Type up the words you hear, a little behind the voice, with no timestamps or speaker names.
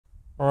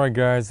Alright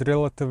guys,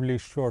 relatively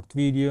short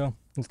video.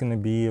 It's gonna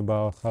be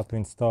about how to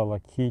install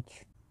a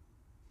Hitch.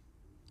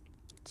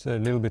 It's a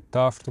little bit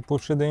tough to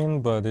push it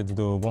in, but it's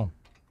doable.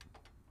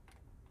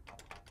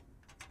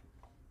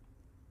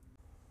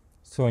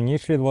 So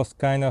initially it was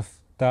kind of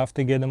tough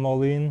to get them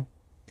all in,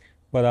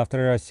 but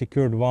after I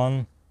secured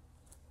one,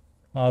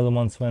 other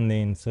ones went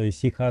in. So you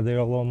see how they're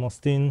all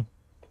almost in,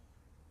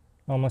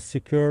 almost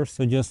secure.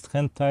 So just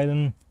hand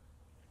tighten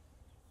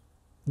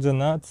the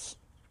nuts.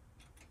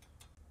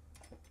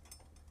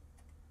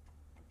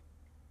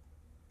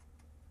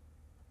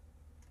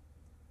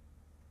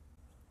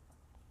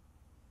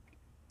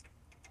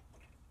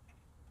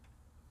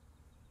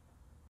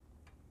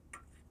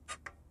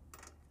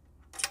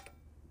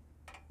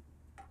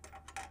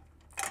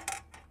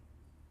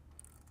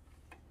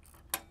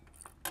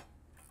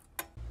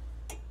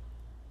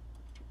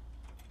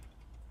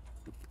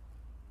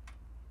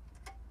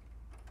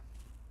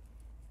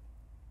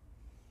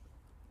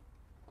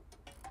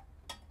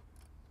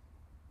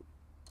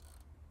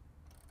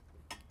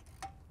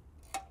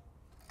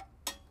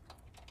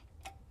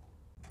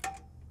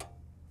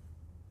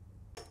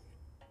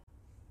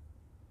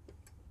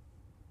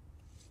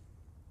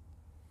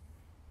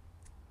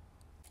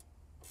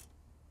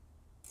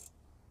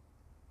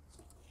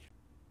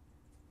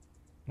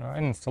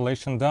 Alright,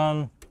 installation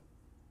done.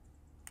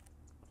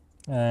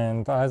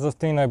 And as a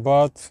thing I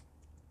bought,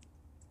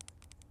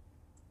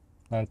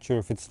 not sure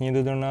if it's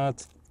needed or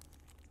not,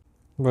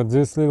 but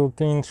this little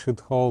thing should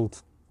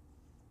hold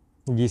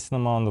a decent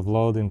amount of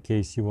load in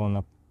case you want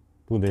to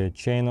put a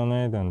chain on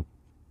it and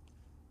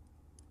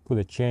put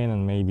a chain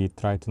and maybe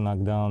try to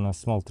knock down a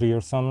small tree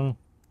or something.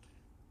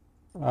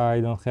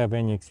 I don't have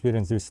any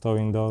experience with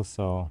stowing those,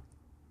 so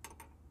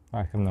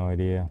I have no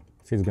idea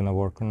if it's gonna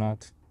work or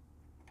not.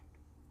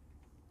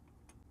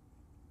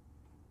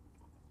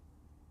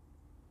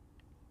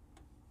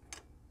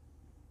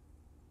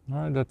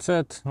 Alright, that's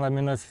it. Let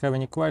me know if you have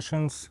any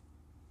questions.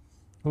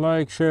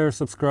 Like, share,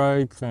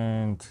 subscribe,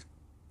 and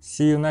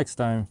see you next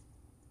time.